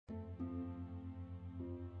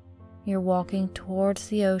You're walking towards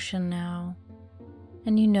the ocean now,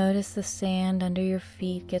 and you notice the sand under your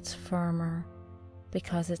feet gets firmer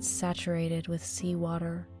because it's saturated with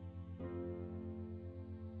seawater.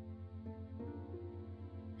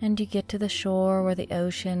 And you get to the shore where the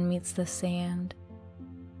ocean meets the sand,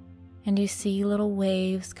 and you see little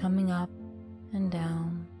waves coming up and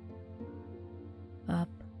down, up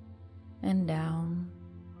and down.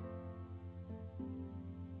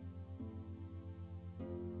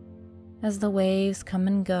 As the waves come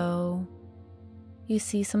and go, you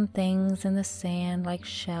see some things in the sand like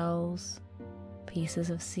shells, pieces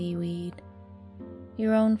of seaweed,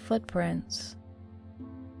 your own footprints,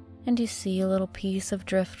 and you see a little piece of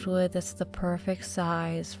driftwood that's the perfect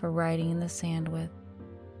size for writing in the sand with.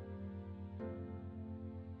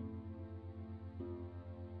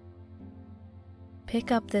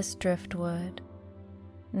 Pick up this driftwood.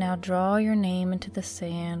 Now draw your name into the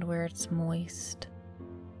sand where it's moist.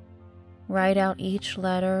 Write out each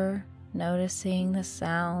letter, noticing the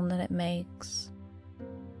sound that it makes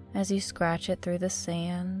as you scratch it through the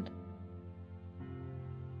sand.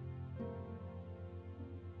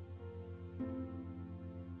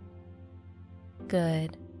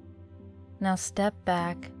 Good. Now step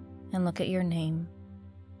back and look at your name.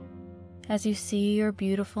 As you see your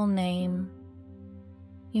beautiful name,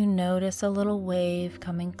 you notice a little wave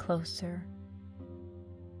coming closer.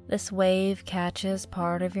 This wave catches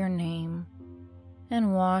part of your name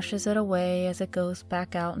and washes it away as it goes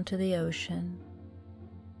back out into the ocean.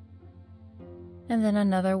 And then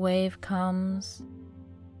another wave comes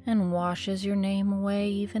and washes your name away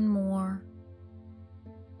even more.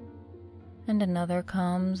 And another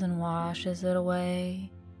comes and washes it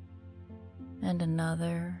away, and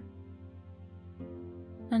another,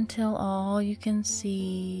 until all you can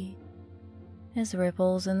see is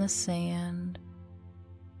ripples in the sand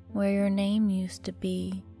where your name used to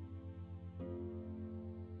be.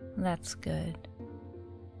 That's good.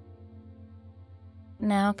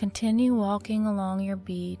 Now continue walking along your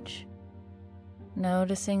beach,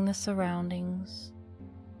 noticing the surroundings.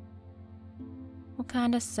 What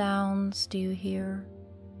kind of sounds do you hear?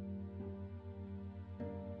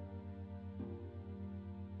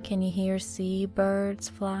 Can you hear seabirds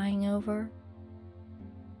flying over?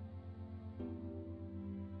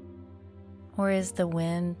 Or is the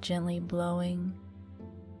wind gently blowing?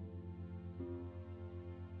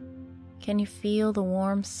 Can you feel the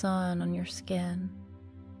warm sun on your skin?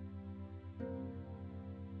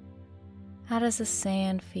 How does the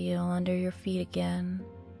sand feel under your feet again?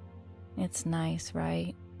 It's nice,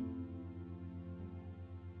 right?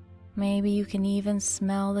 Maybe you can even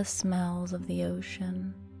smell the smells of the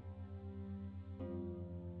ocean.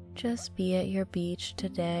 Just be at your beach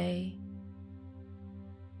today.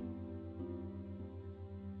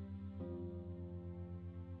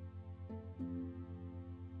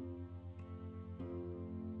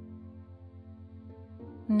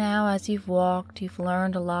 Now, as you've walked, you've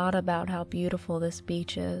learned a lot about how beautiful this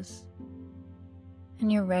beach is, and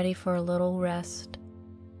you're ready for a little rest.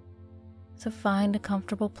 So find a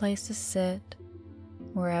comfortable place to sit,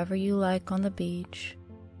 wherever you like on the beach.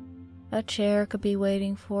 A chair could be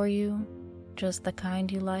waiting for you, just the kind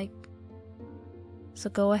you like. So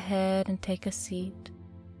go ahead and take a seat.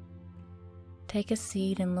 Take a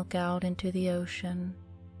seat and look out into the ocean.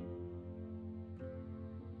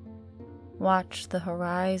 Watch the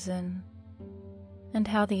horizon and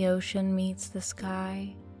how the ocean meets the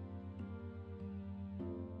sky.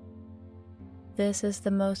 This is the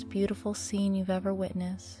most beautiful scene you've ever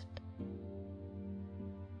witnessed.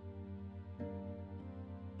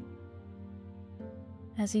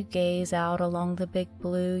 As you gaze out along the big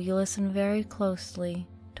blue, you listen very closely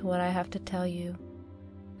to what I have to tell you,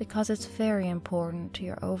 because it's very important to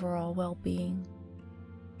your overall well-being.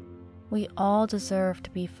 We all deserve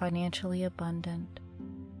to be financially abundant.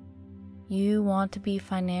 You want to be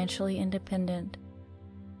financially independent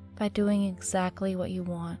by doing exactly what you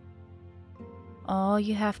want. All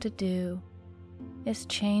you have to do is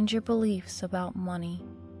change your beliefs about money.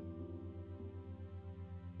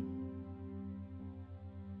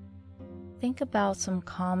 Think about some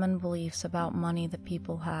common beliefs about money that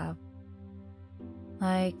people have.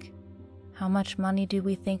 Like, how much money do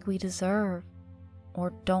we think we deserve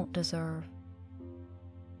or don't deserve?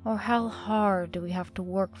 Or how hard do we have to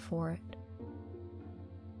work for it?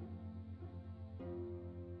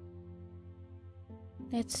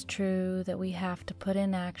 It's true that we have to put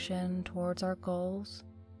in action towards our goals,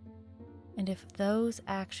 and if those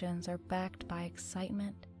actions are backed by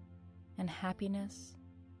excitement and happiness,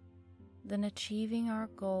 then achieving our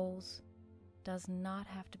goals does not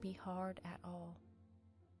have to be hard at all.